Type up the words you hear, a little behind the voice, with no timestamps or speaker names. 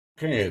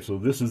Okay, so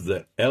this is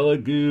the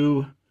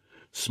ELEGOO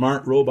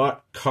Smart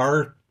Robot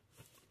Car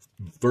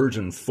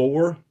version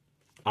 4.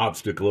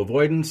 Obstacle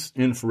avoidance,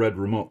 infrared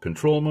remote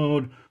control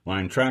mode,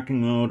 line tracking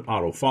mode,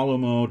 auto follow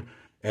mode,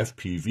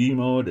 FPV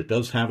mode. It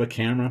does have a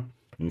camera.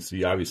 You can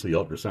see obviously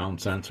ultrasound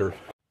sensor.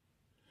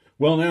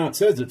 Well, now it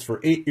says it's for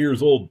 8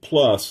 years old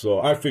plus,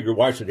 so I figure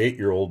why should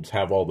 8-year-olds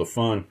have all the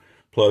fun?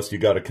 Plus you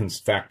got to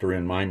factor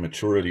in my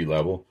maturity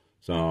level.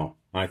 So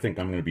I think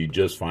I'm going to be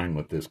just fine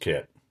with this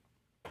kit.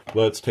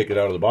 Let's take it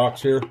out of the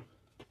box here.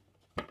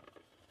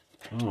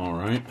 All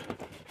right.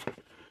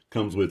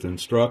 Comes with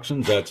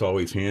instructions. That's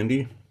always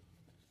handy.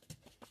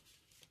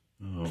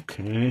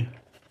 Okay.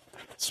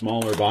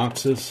 Smaller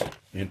boxes.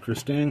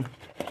 Interesting.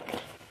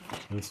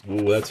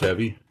 That's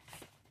heavy.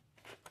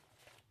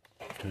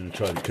 Going to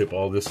try to keep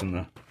all this in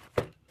the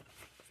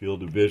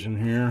field of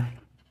vision here.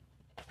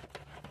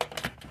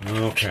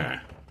 Okay.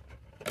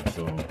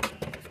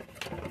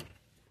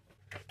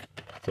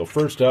 So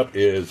first up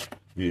is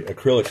the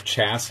acrylic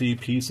chassis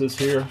pieces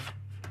here.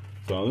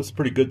 So this is a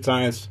pretty good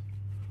size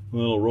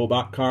little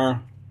robot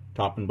car.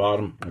 Top and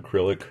bottom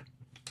acrylic.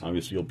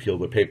 Obviously you'll peel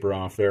the paper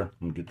off there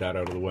and get that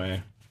out of the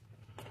way.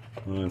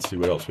 Let's see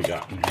what else we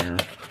got in here.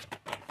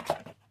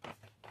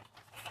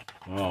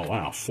 Oh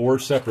wow, 4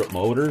 separate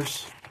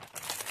motors.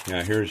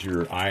 Yeah, here's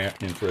your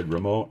infrared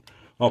remote.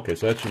 Okay,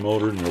 so that's your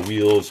motor and your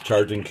wheels,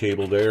 charging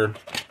cable there.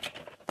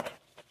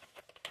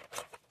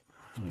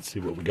 Let's see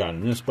what we got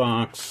in this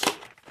box.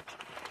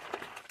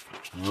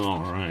 All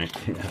right,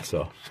 yeah,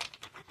 so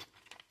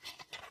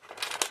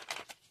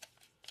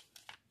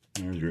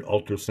there's your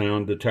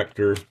ultrasound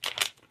detector.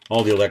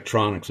 All the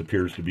electronics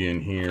appears to be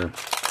in here.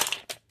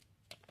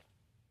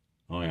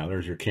 Oh yeah,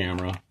 there's your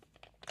camera.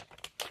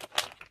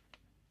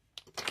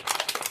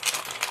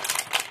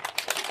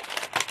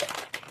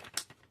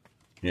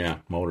 Yeah,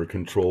 motor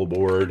control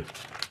board.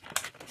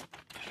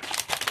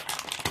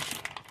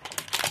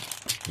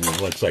 And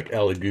it looks like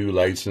ELEGOO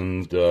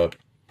licensed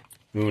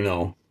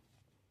UNO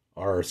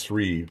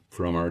R3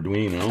 from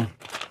Arduino.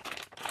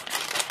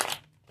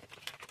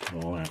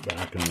 All that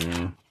back in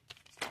there.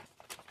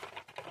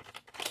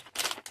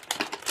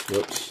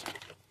 Whoops,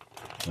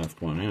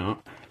 left one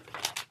out.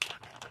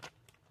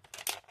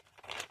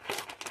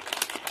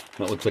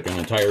 That looks like an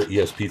entire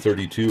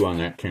ESP32 on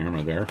that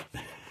camera there.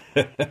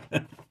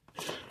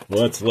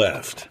 What's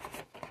left?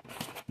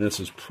 This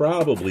is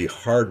probably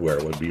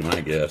hardware, would be my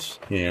guess.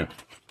 Yeah,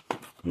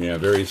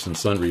 various and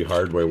sundry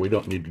hardware. We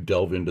don't need to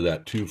delve into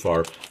that too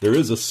far. There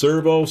is a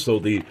servo, so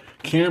the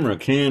camera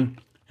can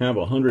have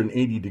a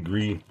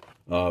 180-degree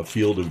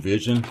field of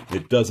vision.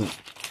 It doesn't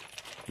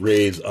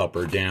raise up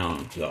or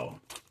down, though.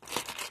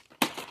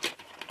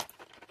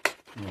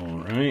 All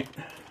right.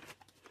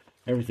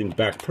 Everything's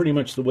back pretty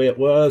much the way it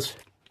was.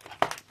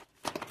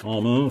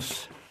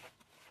 Almost.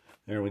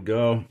 There we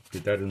go.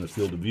 Get that in the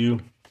field of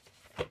view.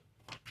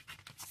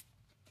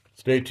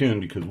 Stay tuned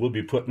because we'll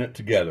be putting it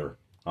together.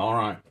 All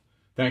right.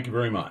 Thank you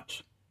very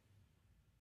much.